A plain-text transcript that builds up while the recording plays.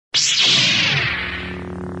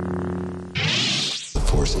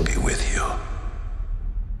will be with you.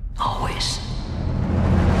 Always.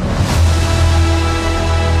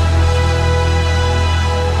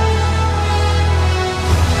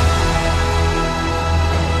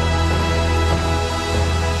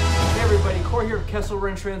 Here of Kessel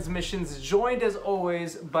Run Transmissions, joined as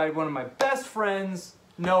always by one of my best friends,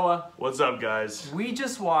 Noah. What's up, guys? We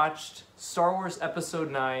just watched Star Wars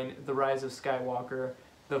Episode 9, The Rise of Skywalker,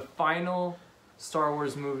 the final Star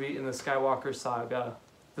Wars movie in the Skywalker saga.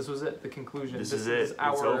 This was it, the conclusion. This is it. It's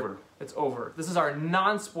over. It's over. This is our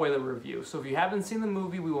non-spoiler review. So if you haven't seen the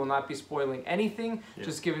movie, we will not be spoiling anything. Yeah.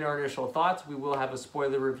 Just giving our initial thoughts. We will have a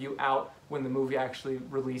spoiler review out when the movie actually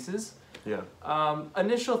releases. Yeah.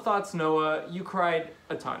 Initial thoughts, Noah. You cried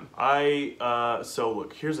a ton. So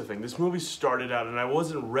look, here's the thing. This movie started out and I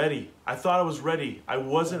wasn't ready. I thought I was ready. I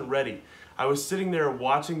wasn't ready. I was sitting there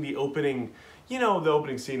watching the opening, you know, the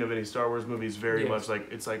opening scene of any Star Wars movie is very much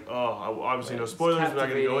like, it's like, oh, obviously no spoilers, we're not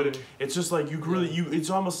going to go into it. It's just like, it's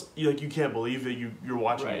almost like you can't believe that you're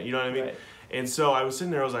watching it, you know what I mean? Right. And so I was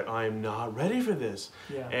sitting there, I was like, I'm not ready for this.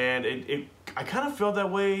 Yeah. And I kind of felt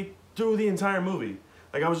that way through the entire movie.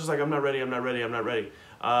 Like, I was just like, I'm not ready.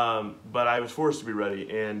 But I was forced to be ready.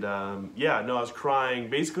 And, yeah, no, I was crying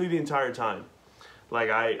basically the entire time. Like,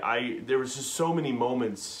 there was just so many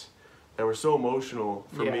moments that were so emotional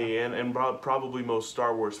for me and probably most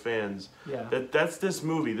Star Wars fans. Yeah. That's this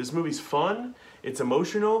movie. This movie's fun. It's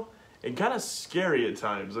emotional. And kind of scary at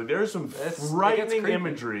times. Like, there's some frightening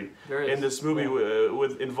imagery in this movie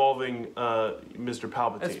with involving Mr.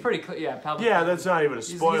 Palpatine. It's pretty clear, yeah. Palpatine. Yeah, that's not even a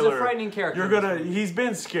spoiler. He's a frightening character. He's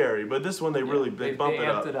been scary, but this one they bump it up. They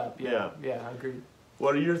amped it up. Yeah, I agree.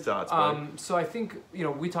 What are your thoughts, Mike? So I think, you know,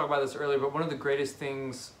 we talked about this earlier, but one of the greatest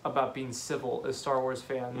things about being civil as Star Wars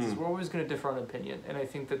fans is we're always going to differ on opinion, and I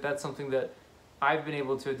think that that's something that I've been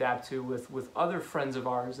able to adapt to with other friends of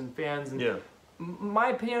ours and fans. And my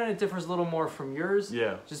opinion on it differs a little more from yours,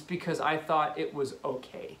 just because I thought it was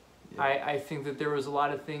okay. Yeah. I think that there was a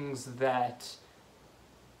lot of things that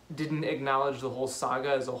didn't acknowledge the whole saga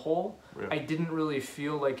as a whole. Yeah. I didn't really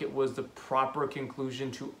feel like it was the proper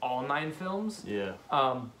conclusion to all 9 films. Yeah.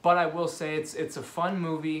 But I will say it's a fun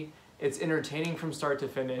movie. It's entertaining from start to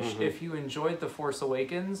finish. If you enjoyed The Force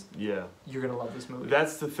Awakens, you're gonna love this movie.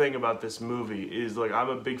 That's the thing about this movie is, like, I'm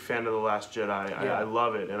a big fan of The Last Jedi. I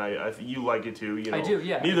love it, and I you like it too. You know, I do.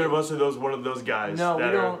 Yeah. Neither of us are one of those guys. No, we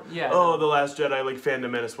don't. Oh, The Last Jedi, like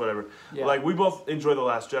Phantom Menace, whatever. Yeah. Like, we both enjoy The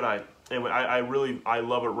Last Jedi, and I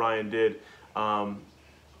love what Ryan did.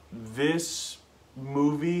 This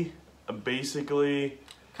movie basically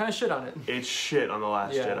kind of shit on it. It's shit on The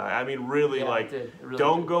Last Jedi. I mean, really, like,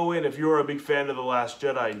 don't go in, if you're a big fan of The Last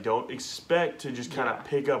Jedi, don't expect to just kind of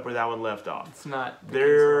pick up where that one left off. It's not.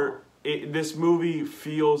 This movie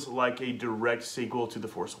feels like a direct sequel to The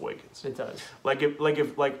Force Awakens. It does. Like if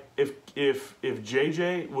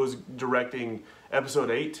JJ was directing Episode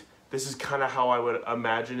 8, this is kind of how I would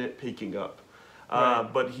imagine it peaking up.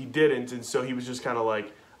 But he didn't, and so he was just kind of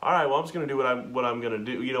like, all right, well, I'm just gonna do what I'm gonna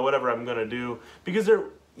do, you know, whatever I'm gonna do, because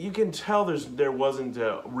you can tell there wasn't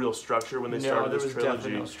a real structure when they started this trilogy.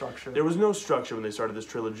 Definitely no structure. There was no structure when they started this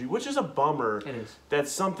trilogy, which is a bummer. It is.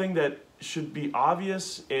 That's something that should be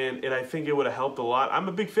obvious, and I think it would have helped a lot. I'm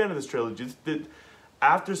a big fan of this trilogy.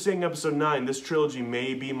 After seeing Episode 9, this trilogy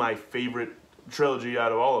may be my favorite trilogy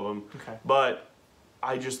out of all of them. Okay. But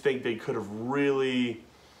I just think they could have really...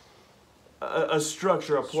 A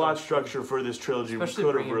plot structure for this trilogy.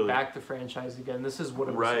 Especially bringing back the franchise again. This is what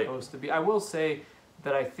it was supposed to be. I will say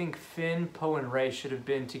that I think Finn, Poe, and Rey should have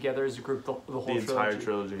been together as a group the whole trilogy. The entire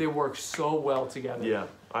trilogy. They work so well together. Yeah,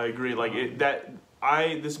 I agree. Like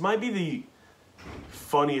this might be the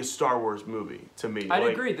funniest Star Wars movie to me. I'd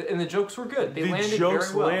agree, and the jokes were good. They landed very well. The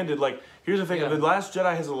jokes landed. Like, here's the thing: The Last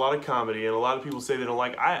Jedi has a lot of comedy, and a lot of people say they don't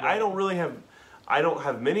like. I don't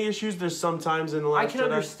have many issues. There's sometimes in The Last Jedi. I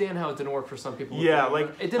can understand how it didn't work for some people. Yeah, like...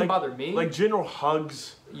 It didn't bother me. Like General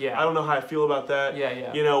Hugs. Yeah. I don't know how I feel about that.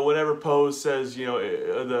 Yeah. You know, whenever Poe says, you know,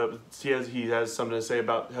 he has something to say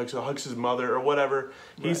about Hugs' mother or whatever,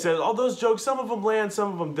 he says, all those jokes, some of them land,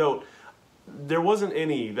 some of them don't. There wasn't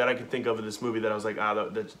any that I could think of in this movie that I was like,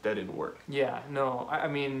 that didn't work. Yeah, no, I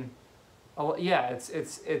mean... Yeah, it's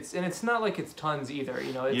and it's not like it's tons either,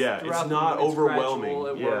 you know. It's not overwhelming.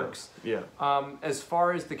 It works. Yeah. As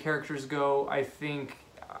far as the characters go, I think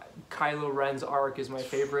Kylo Ren's arc is my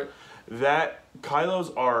favorite. Kylo's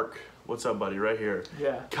arc. What's up, buddy? Right here.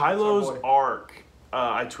 Yeah. Kylo's arc.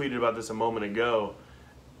 I tweeted about this a moment ago.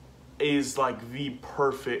 Is like the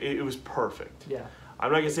perfect. It was perfect. Yeah.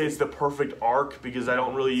 I'm not gonna say it's the perfect arc because I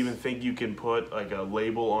don't really even think you can put like a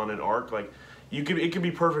label on an arc. Like, it could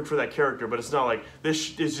be perfect for that character, but it's not like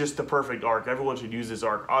this is just the perfect arc. Everyone should use this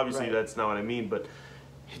arc. Obviously, Right. that's not what I mean, but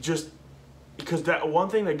just because that one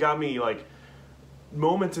thing that got me like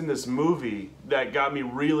moments in this movie that got me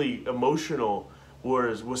really emotional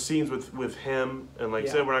was scenes with him, and like I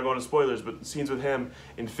said, we're not going to spoilers, but scenes with him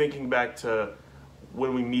and thinking back to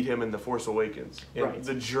when we meet him in The Force Awakens and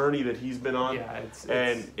the journey that he's been on. Yeah, it's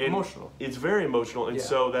emotional. It's very emotional, and Yeah.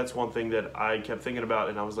 so that's one thing that I kept thinking about,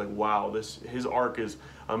 and I was like, wow, his arc is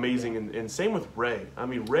amazing, and same with Rey. I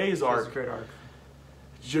mean, Rey's arc. It's a great arc.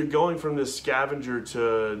 You're going from this scavenger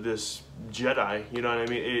to this Jedi, you know what I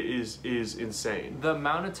mean? It is insane. The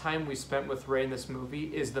amount of time we spent with Rey in this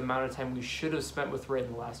movie is the amount of time we should have spent with Rey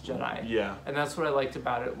in The Last Jedi. Yeah. And that's what I liked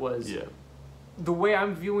about it was Yeah. the way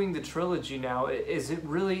I'm viewing the trilogy now is it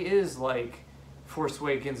really is like Force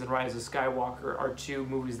Awakens and Rise of Skywalker are two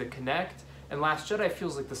movies that connect, and Last Jedi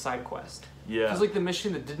feels like the side quest. Yeah. It feels like the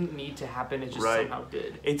mission that didn't need to happen, it just somehow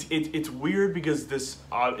did. It's weird because this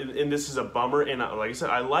and this is a bummer, and like I said,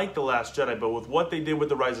 I like The Last Jedi, but with what they did with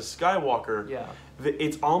The Rise of Skywalker,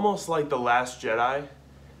 it's almost like The Last Jedi.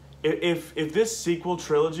 If this sequel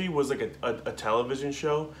trilogy was like a television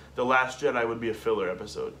show, The Last Jedi would be a filler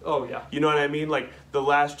episode. Oh yeah. You know what I mean? Like The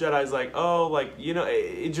Last Jedi is like, oh, like, you know,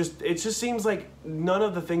 it just seems like none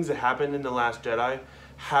of the things that happened in The Last Jedi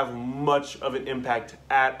have much of an impact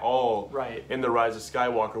at all in The Rise of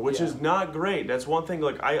Skywalker, which is not great. That's one thing,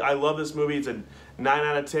 like, I love this movie. It's a 9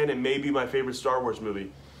 out of 10 and maybe my favorite Star Wars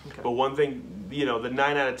movie. Okay. But one thing, you know, the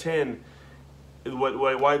 9 out of 10,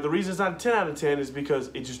 why the reason it's not a 10 out of 10 is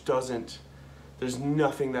because it just doesn't, there's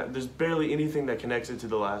barely anything that connects it to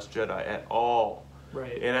The Last Jedi at all.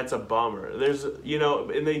 Right. And that's a bummer. There's, you know,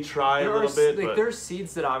 and they try a little bit, like, but there's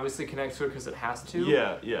seeds that obviously connect to it because it has to.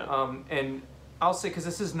 Yeah, yeah. And I'll say, because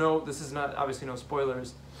this is not obviously no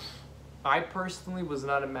spoilers. I personally was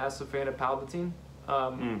not a massive fan of Palpatine.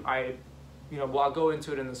 I'll go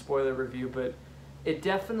into it in the spoiler review, but it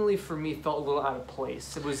definitely for me felt a little out of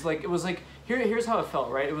place. It was like here's how it felt,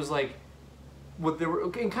 right? It was like what they were,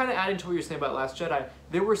 and kind of adding to what you're saying about Last Jedi,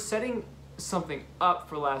 they were setting something up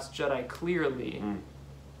for Last Jedi clearly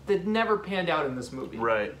that never panned out in this movie.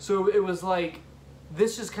 Right. So it was like,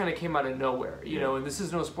 this just kind of came out of nowhere, you know, and this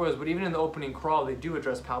is no spoilers, but even in the opening crawl, they do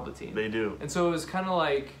address Palpatine. They do. And so it was kind of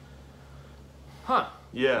like, huh.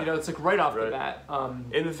 Yeah. You know, it's like right off the bat.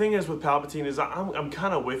 And the thing is with Palpatine is I'm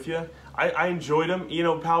kind of with you. I enjoyed him. You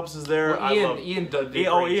know, Palps is there. Well, Ian did a great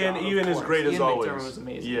job, Ian is great as always. Ian McDiarmid was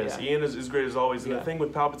amazing. Yes, yeah. Ian is great as always. And the thing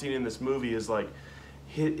with Palpatine in this movie is like,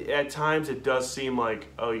 at times it does seem like,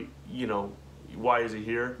 oh, you know, why is he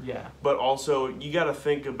here? Yeah. But also you got to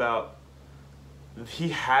think about, he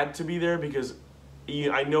had to be there because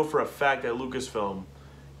I know for a fact that Lucasfilm,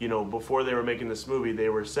 you know, before they were making this movie, they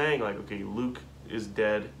were saying like, okay, Luke is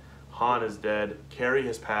dead, Han is dead, Carrie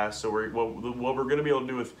has passed, so what we're gonna be able to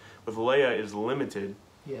do with Leia is limited.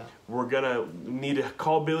 Yeah. We're gonna need to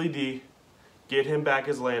call Billy D, get him back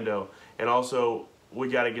as Lando, and also we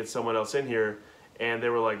got to get someone else in here. And they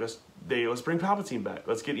were like, let's bring Palpatine back.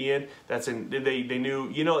 Let's get Ian. They knew,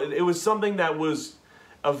 you know, it was something that was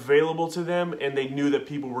available to them, and they knew that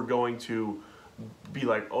people were going to be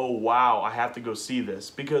like, oh wow, I have to go see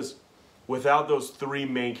this, because without those three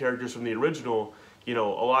main characters from the original, you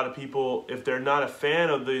know, a lot of people, if they're not a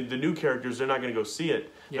fan of the new characters, they're not going to go see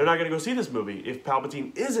it. Yeah. They're not going to go see this movie if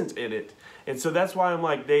Palpatine isn't in it. And so that's why I'm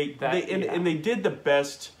like, and they did the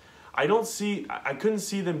best. I couldn't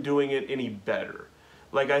see them doing it any better.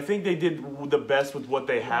 Like, I think they did the best with what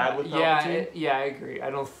they had with Palpatine. Yeah, I agree. I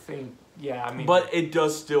don't think, I mean... But it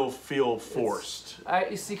does still feel forced.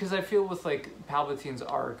 You see, because I feel with, like, Palpatine's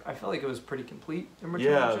arc, I felt like it was pretty complete in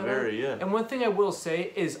Return of the Jedi. Very. And one thing I will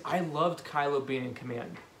say is I loved Kylo being in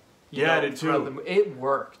command. I did too. It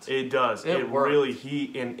worked. It does. It worked.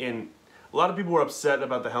 Really, and a lot of people were upset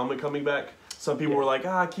about the helmet coming back. Some people were like,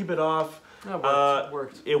 keep it off. No, it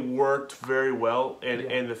worked. It worked very well.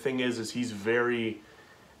 And the thing is he's very...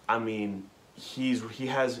 I mean, he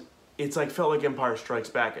has. It's like felt like Empire Strikes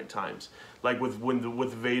Back at times, like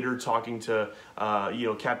with Vader talking to you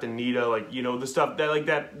know, Captain Nita, like, you know, the stuff like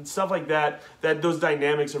that. That those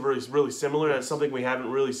dynamics are really similar. That's something we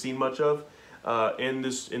haven't really seen much of in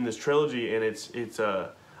this trilogy, and it's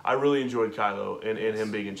I really enjoyed Kylo and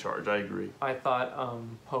him being in charge. I agree. I thought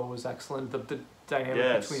Poe was excellent. The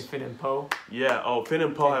dynamic between Finn and Poe. Yeah. Oh, Finn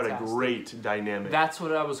and Poe had a great dynamic. That's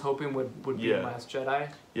what I was hoping would be in Last Jedi.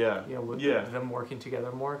 Yeah. You know, with them working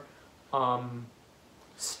together more. Look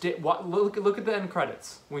at the end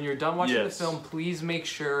credits. When you're done watching the film, please make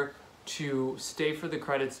sure to stay for the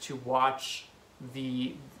credits to watch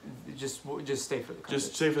just stay for the credits.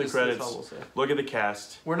 Just stay for the credits. That's all we'll say. Look at the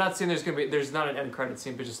cast. We're not saying there's not an end credit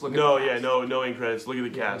scene, but just look at the cast. No end credits. Look at the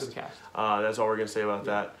cast. Look at the cast. That's all we're gonna say about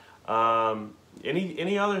that.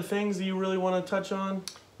 Any other things that you really want to touch on?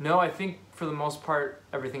 No, I think for the most part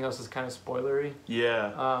everything else is kind of spoilery.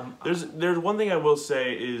 Yeah. There's one thing I will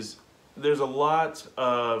say is there's a lot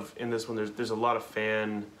of in this one. There's a lot of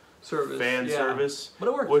fan service, but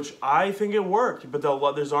it worked. Which I think it worked. But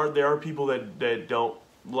there are people that don't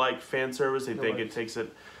like fan service. They think it takes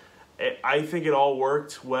it. I think it all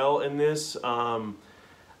worked well in this.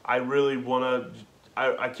 I really want to.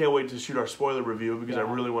 I can't wait to shoot our spoiler review because I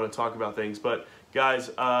really want to talk about things. But guys,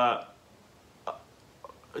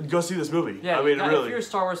 go see this movie. Yeah, I mean, really. If you're a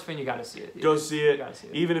Star Wars fan, you got to see it. Go see it.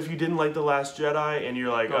 Even if you didn't like The Last Jedi and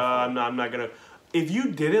you're like, I'm not gonna. If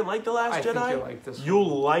you didn't like The Last Jedi,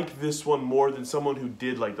 you'll like this one more than someone who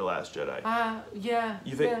did like The Last Jedi. Yeah.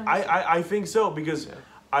 You think? Yeah, I think so because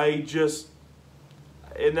I just,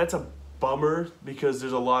 and that's a bummer because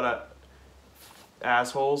there's a lot of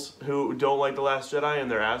assholes who don't like The Last Jedi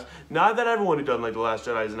and they're not that everyone who doesn't like The Last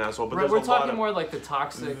Jedi is an asshole, but we're talking more like the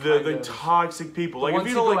toxic toxic people. Like if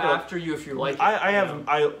you don't like after you if you like it. I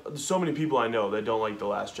have so many people I know that don't like The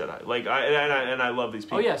Last Jedi. Like I love these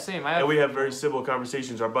people. Oh yeah, same. And we have very civil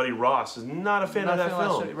conversations. Our buddy Ross is not a fan of that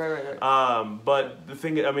film. Right. But the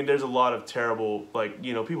thing, I mean, there's a lot of terrible, like,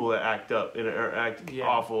 people that act up and act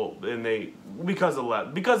awful, and because of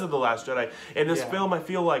The Last Jedi. And this film, I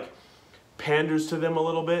feel like panders to them a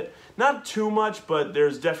little bit. Not too much, but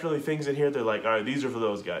there's definitely things in here that are like, all right, these are for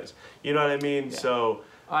those guys. You know what I mean? Yeah. So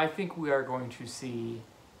I think we are going to see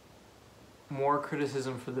more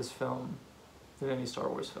criticism for this film than any Star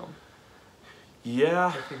Wars film.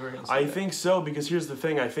 Yeah, I think so, because here's the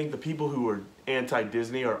thing. I think the people who are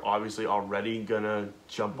anti-Disney are obviously already going to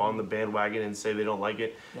jump on the bandwagon and say they don't like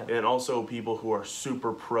it. Yeah. And also people who are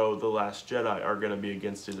super pro The Last Jedi are going to be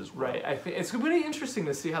against it as well. Right. I think it's going to be interesting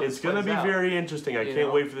to see how this plays out. It's going to be very interesting. I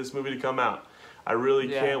can't wait for this movie to come out. I really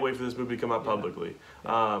can't wait for this movie to come out publicly.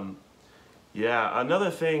 Another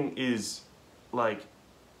thing is, like,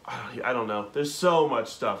 I don't know. There's so much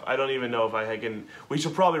stuff. I don't even know if I can. We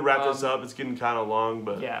should probably wrap this up. It's getting kind of long,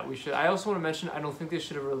 but yeah, we should. I also want to mention. I don't think they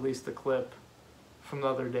should have released the clip from the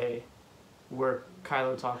other day where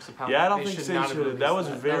Kylo talks about. Yeah, I don't think they should have. That was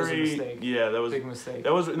very. That was a mistake. Yeah, that was big mistake.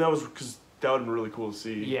 That was because that would have been really cool to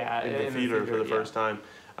see. Yeah, in the theater for the first time.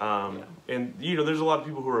 And there's a lot of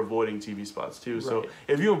people who are avoiding TV spots too. So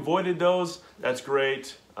if you avoided those, that's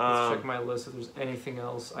great. Let's check my list if there's anything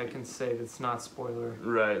else I can say that's not spoiler.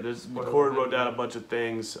 Right. Corey wrote down a bunch of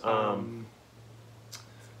things.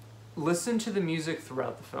 Listen to the music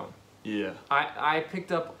throughout the film. Yeah. I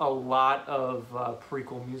picked up a lot of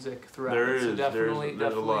prequel music throughout. So definitely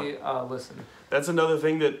listen. That's another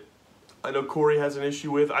thing that I know Corey has an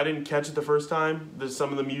issue with. I didn't catch it the first time. There's some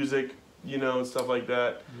of the music, and stuff like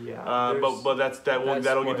that. Yeah. But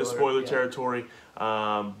that'll get to spoiler territory.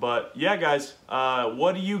 But yeah, guys,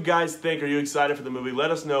 what do you guys think? Are you excited for the movie?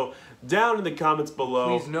 Let us know down in the comments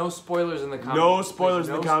below. Please, no spoilers in the comments. No spoilers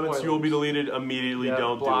in the comments. You will be deleted immediately.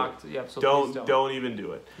 Don't blocked. do it. Yep, so don't even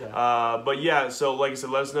do it. Yeah. But yeah, so like I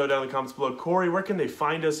said, let us know down in the comments below. Corey, where can they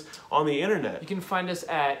find us on the internet? You can find us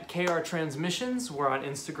at KR Transmissions. We're on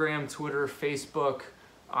Instagram, Twitter, Facebook.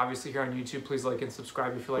 Obviously here on YouTube. Please like and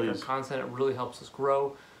subscribe if you like our content. It really helps us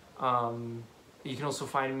grow. You can also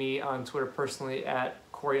find me on Twitter personally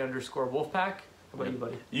at Corey_Wolfpack. How about you,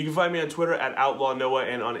 buddy? You can find me on Twitter at Outlaw Noah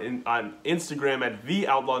and on Instagram at The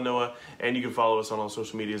Outlaw Noah. And you can follow us on all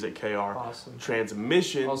social medias at KR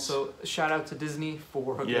Transmissions. Also, shout out to Disney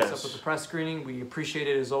for hooking us up with the press screening. We appreciate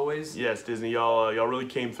it as always. Yes, Disney, y'all really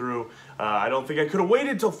came through. I don't think I could have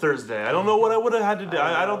waited till Thursday. I don't know what I would have had to do.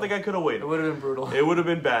 I don't think I could have waited. It would have been brutal. It would have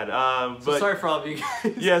been bad. So sorry for all of you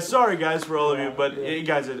guys. Yeah, sorry guys for all of you. But you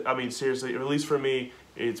guys, I mean, seriously, at least for me,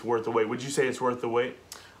 it's worth the wait. Would you say it's worth the wait?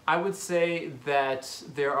 I would say that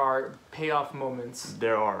there are payoff moments.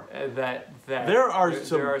 There are. There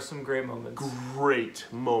are some great moments. Great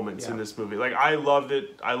moments in this movie. Like, I loved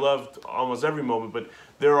it. I loved almost every moment, but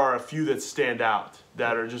there are a few that stand out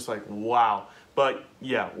that are just like, wow. But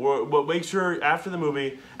yeah, but make sure after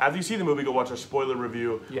you see the movie, go watch our spoiler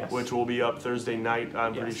review, which will be up Thursday night,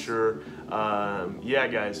 I'm pretty sure. Yeah,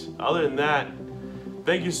 guys. Other than that,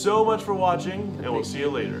 thank you so much for watching, and we'll see you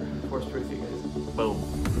later. Force with you guys.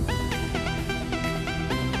 Boom.